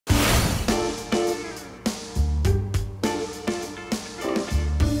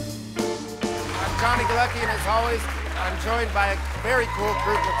Galecki, and as always, I'm joined by a very cool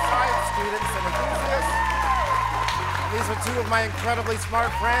group of science students and enthusiasts. These are two of my incredibly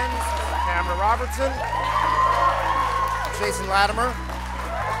smart friends, Cameron Robertson, Jason Latimer.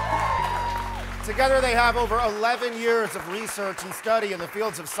 Together they have over 11 years of research and study in the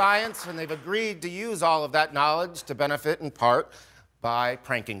fields of science, and they've agreed to use all of that knowledge to benefit in part by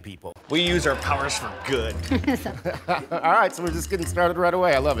pranking people. We use our powers for good. All right, so we're just getting started right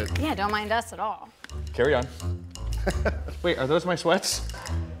away. I love it. Yeah, don't mind us at all. Carry on. Wait, are those my sweats?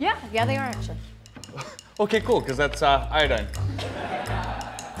 Yeah, they are actually. Okay, cool, because that's iodine.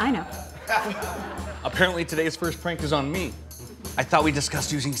 I know. Apparently today's first prank is on me. I thought we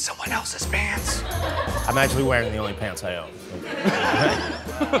discussed using someone else's pants. I'm actually wearing the only pants I own.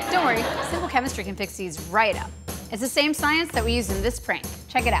 Don't worry, simple chemistry can fix these right up. It's the same science that we used in this prank.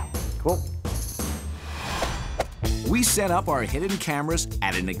 Check it out. Cool. We set up our hidden cameras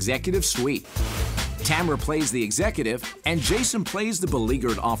at an executive suite. Tamara plays the executive, and Jason plays the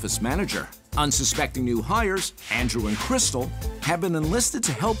beleaguered office manager. Unsuspecting new hires, Andrew and Crystal, have been enlisted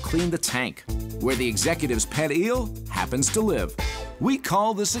to help clean the tank, where the executive's pet eel happens to live. We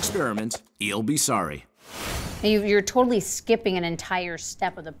call this experiment Eel Be Sorry. You're totally skipping an entire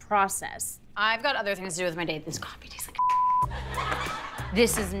step of the process. I've got other things to do with my day. This coffee tastes like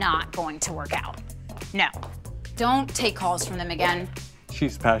This is not going to work out. No. Don't take calls from them again.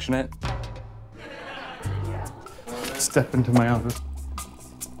 She's passionate. Step into my office.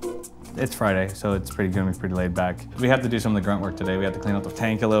 It's Friday, so it's gonna be pretty laid back. We have to do some of the grunt work today. We have to clean out the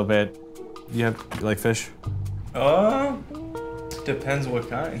tank a little bit. You like fish? Depends what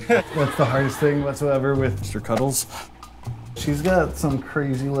kind. That's the hardest thing whatsoever with Mr. Cuddles. She's got some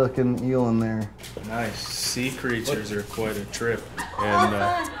crazy looking eel in there. Nice. Sea creatures are quite a trip. And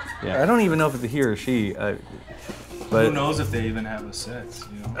yeah, I don't even know if it's a he or she. But who knows if they even have a sex,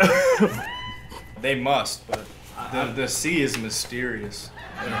 you know? They must, but the sea is mysterious.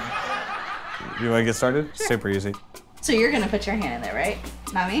 You want to get started? Sure. Super easy. So you're gonna put your hand in there, right?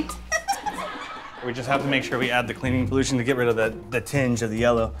 Not me? We just have to make sure we add the cleaning solution to get rid of the tinge of the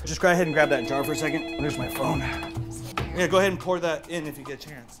yellow. Just go ahead and grab that jar for a second. There's my phone. Yeah, go ahead and pour that in if you get a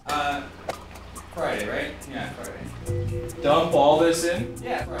chance. Friday, right? Yeah, Friday. Dump all this in?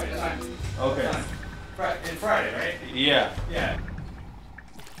 Yeah, Friday. Okay. Friday, right? Yeah. Yeah.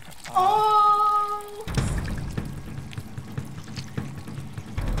 Oh!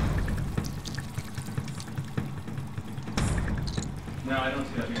 No, I don't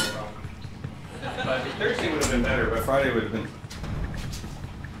see that being a problem. But Thursday would have been better, but Friday would have been.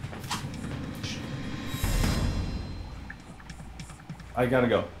 I gotta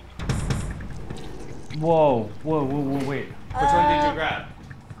go. Whoa, wait. Which one did you grab?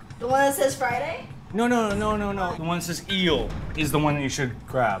 The one that says Friday? No. The one that says eel is the one that you should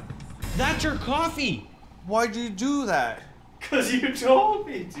grab. That's your coffee. Why'd you do that? Because you told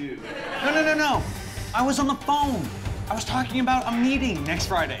me to. No. I was on the phone. I was talking about a meeting next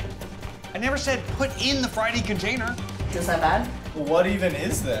Friday. I never said put in the Friday container. Is that bad? What even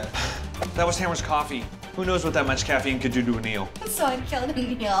is that? That was Tamara's coffee. Who knows what that much caffeine could do to an eel? So I killed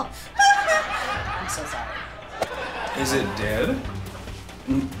an eel. I'm so sorry. Is it dead?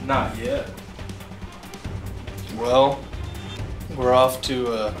 Not yet. Well, we're off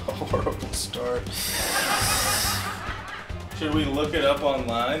to a horrible start. Should we look it up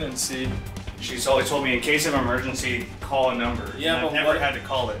online and see? She's always told me in case of emergency, call a number. Yeah, and I've never had to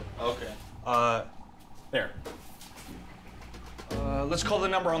call it. Okay. There. Let's call the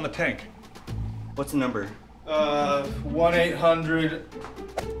number on the tank. What's the number? 1-800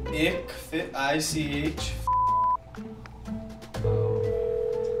 ICH.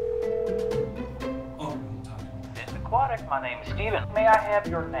 It's Aquatic. My name is Steven. May I have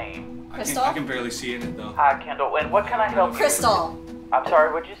your name? Crystal? I can barely see in it though. Hi, Kendall. And what can I help you? Crystal. I'm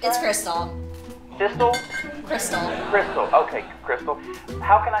sorry, what'd you say? It's Crystal. Crystal? Crystal. Crystal. Okay, Crystal.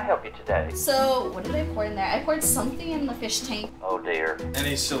 How can I help you today? So, what did I pour in there? I poured something in the fish tank. Oh, dear.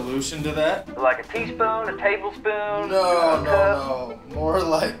 Any solution to that? Like a teaspoon, a tablespoon? No. More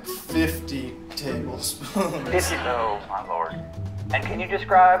like 50 tablespoons. 50. Oh, my Lord. And can you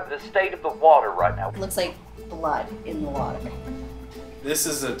describe the state of the water right now? It looks like blood in the water. This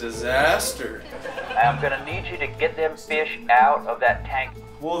is a disaster. I'm gonna need you to get them fish out of that tank.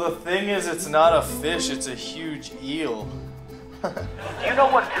 Well, the thing is, it's not a fish, it's a huge eel. Do you know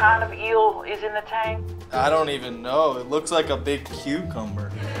what kind of eel is in the tank? I don't even know. It looks like a big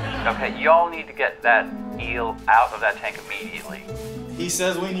cucumber. Okay, y'all need to get that eel out of that tank immediately. He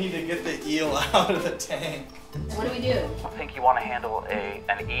says we need to get the eel out of the tank. What do we do? I think you want to handle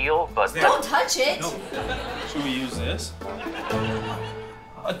an eel, but Don't touch it! No. Should we use this?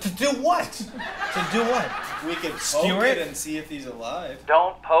 To do what? To do what? We could Skewer poke it? it and see if he's alive.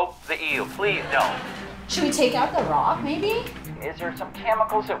 Don't poke the eel. Please don't. Should we take out the rock, maybe? Is there some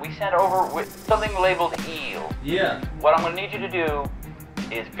chemicals that we sent over with something labeled eel? Yeah. What I'm going to need you to do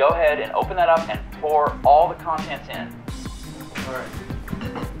is go ahead and open that up and pour all the contents in. All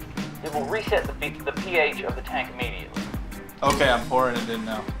right. It will reset the pH of the tank immediately. Okay, I'm pouring it in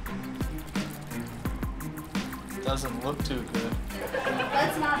now. Doesn't look too good.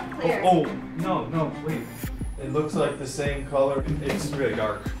 That's not clear. Oh, no, wait. It looks like the same color. It's really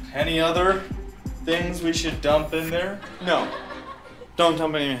dark. Any other things we should dump in there? No. Don't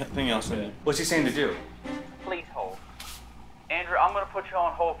dump anything else in it. What's he saying to do? Please hold. Andrew, I'm going to put you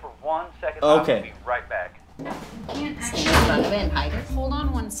on hold for 1 second. Okay. I'll be right back. Can't Run away and hide it. Hold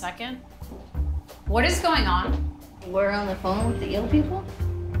on 1 second. What is going on? We're on the phone with the eel people.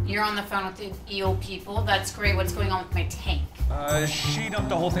 You're on the phone with the eel people. That's great. What's going on with my tank? She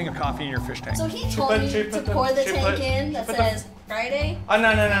dumped a whole thing of coffee in your fish tank. So he told me to pour the tank in that says Friday. Oh, no.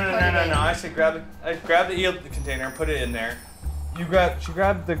 I said grab the eel container and put it in there. She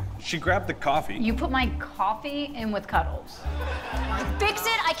grabbed the coffee. You put my coffee in with Cuddles. Fix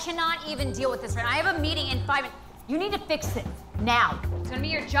it. I cannot even deal with this right now. I have a meeting in 5 minutes. You need to fix it now. It's gonna be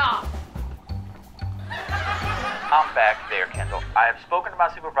your job. I'm back there, Kendall. I have spoken to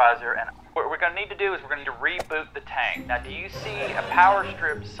my supervisor, and what we're going to need to do is we're going to need to reboot the tank. Now, do you see a power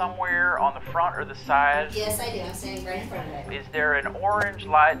strip somewhere on the front or the side? Yes, I do. I'm standing right in front of it. Is there an orange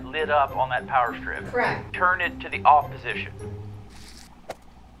light lit up on that power strip? Correct. Turn it to the off position.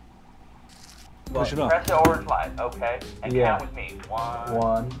 Push it up. Press the orange light, okay? And count with me.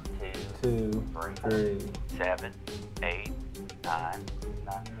 1, 2, 3, 7, 8, 9.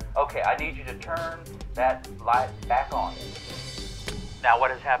 Okay, I need you to turn that light back on. Now,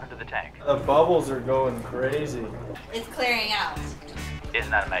 what has happened to the tank? The bubbles are going crazy. It's clearing out.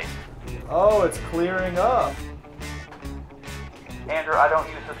 Isn't that amazing? Oh, it's clearing up. Andrew, I don't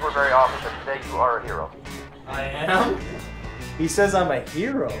use this word very often, but today you are a hero. I am? He says I'm a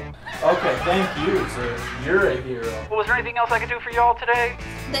hero. Okay, thank you, sir. You're a hero. Well, was there anything else I could do for y'all today?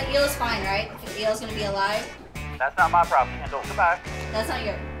 The eel is fine, right? If the eel's gonna be alive, That's not my problem, Kendall. Goodbye. that's not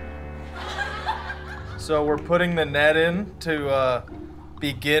your. So we're putting the net in to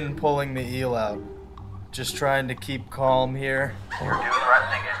begin pulling the eel out. Just trying to keep calm here. You're doing the right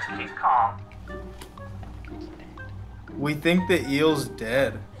thing, and keep calm. We think the eel's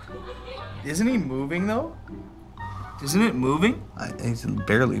dead. Isn't he moving though? Isn't it moving? He's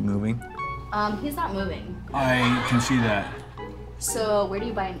barely moving. He's not moving. I can see that. So where do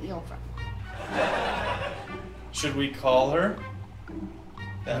you buy an eel from? Should we call her?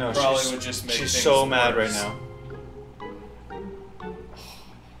 That No, probably would just make she's things so mad right worse. now.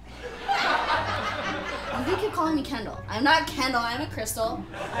 You keep calling me Kendall. I'm not Kendall, I'm a Crystal.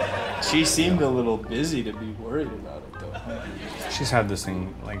 She seemed a little busy to be worried about it though. She's had this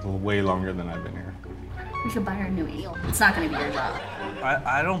thing like way longer than I've been here. We should buy her a new eel. It's not gonna be your job.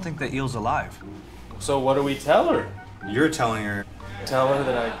 I don't think the eel's alive. So what do we tell her? You're telling her. Tell her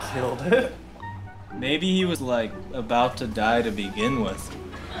that I killed it? Maybe he was like about to die to begin with.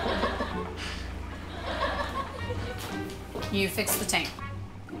 You fixed the tank.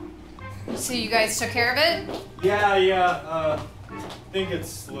 So you guys took care of it? Yeah, think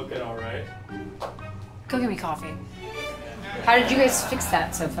it's looking all right. Go get me coffee. How did you guys fix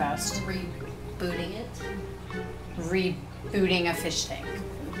that so fast? Rebooting it. Rebooting a fish tank.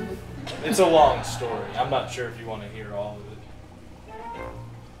 It's a long story. I'm not sure if you want to hear all of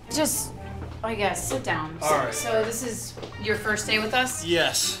it. Just, I guess, sit down. All right. So this is your first day with us?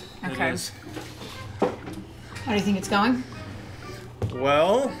 Yes, Okay. it is. How do you think it's going?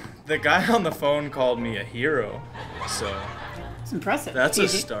 Well, the guy on the phone called me a hero, so It's impressive. that's a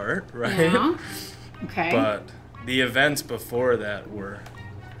Easy. start, right? Yeah. Okay. But the events before that were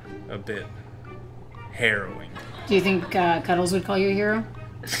a bit harrowing. Do you think Cuddles would call you a hero?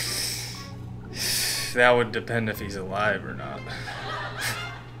 That would depend if he's alive or not.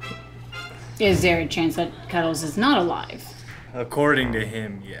 Is there a chance that Cuddles is not alive? According to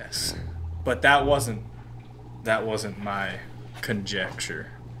him, yes. But that wasn't my conjecture.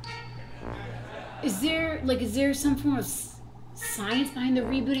 Is there some form of science behind the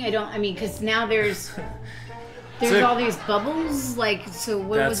rebooting? I mean, because now there's a- all these bubbles. Like, so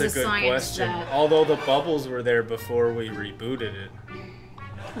what was That's the a good science question. that? Although the bubbles were there before we rebooted it.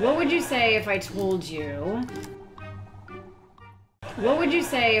 What would you say if I told you? What would you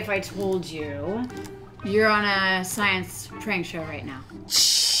say if I told you you're on a science prank show right now?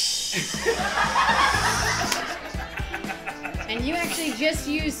 And you actually just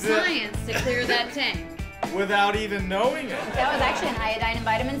used science to clear that tank. without even knowing it. That was actually an iodine and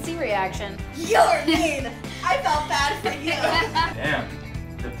vitamin C reaction. You're mean. I felt bad for you. Damn.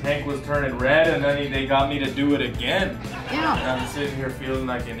 The tank was turning red, and then they got me to do it again. Yeah. And I'm sitting here feeling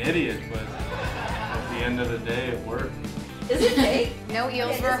like an idiot, but at the end of the day, it worked. Is it fake? No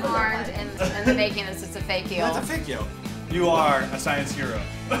eels were harmed in the making. This is a fake eel. That's a fake eel. You are a science hero.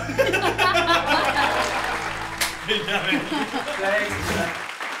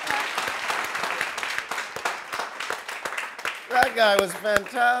 That guy was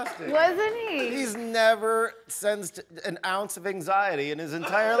fantastic. Wasn't he? He's never sensed an ounce of anxiety in his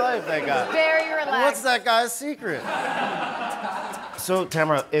entire life, that guy. Very relaxed. And what's that guy's secret? So,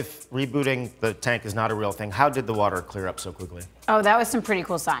 Tamara, if rebooting the tank is not a real thing, how did the water clear up so quickly? Oh, that was some pretty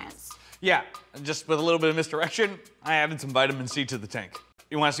cool science. Yeah, just with a little bit of misdirection, I added some vitamin C to the tank.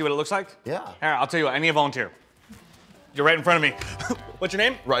 You want to see what it looks like? Yeah. Here, I'll tell you what, I need a volunteer. You're right in front of me. What's your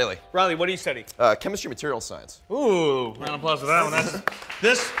name? Riley. Riley, what do you study? Chemistry material science. Ooh, round of applause for that one. That's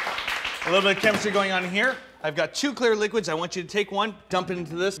this, a little bit of chemistry going on here. I've got 2 clear liquids. I want you to take one, dump it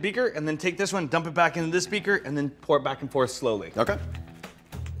into this beaker, and then take this one, dump it back into this beaker, and then pour it back and forth slowly. Okay.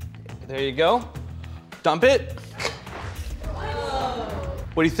 There you go. Dump it.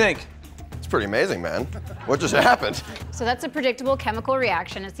 What do you think? It's pretty amazing, man. What just happened? So that's a predictable chemical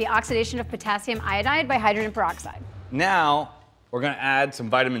reaction. It's the oxidation of potassium iodide by hydrogen peroxide. Now, we're gonna add some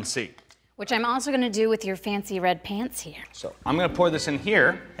vitamin C. Which I'm also gonna do with your fancy red pants here. So I'm gonna pour this in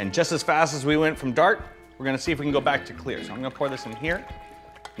here, and just as fast as we went from dark, we're gonna see if we can go back to clear. So I'm gonna pour this in here.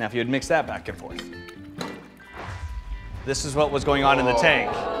 Now, if you would mix that back and forth. This is what was going on in the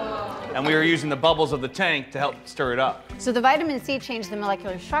tank. And we were using the bubbles of the tank to help stir it up. So the vitamin C changed the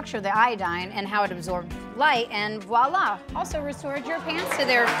molecular structure of the iodine and how it absorbed light, and voila, also restored your pants to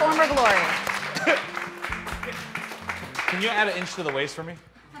their former glory. Can you add an inch to the waist for me?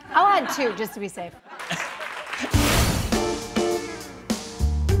 I'll add 2 just to be safe.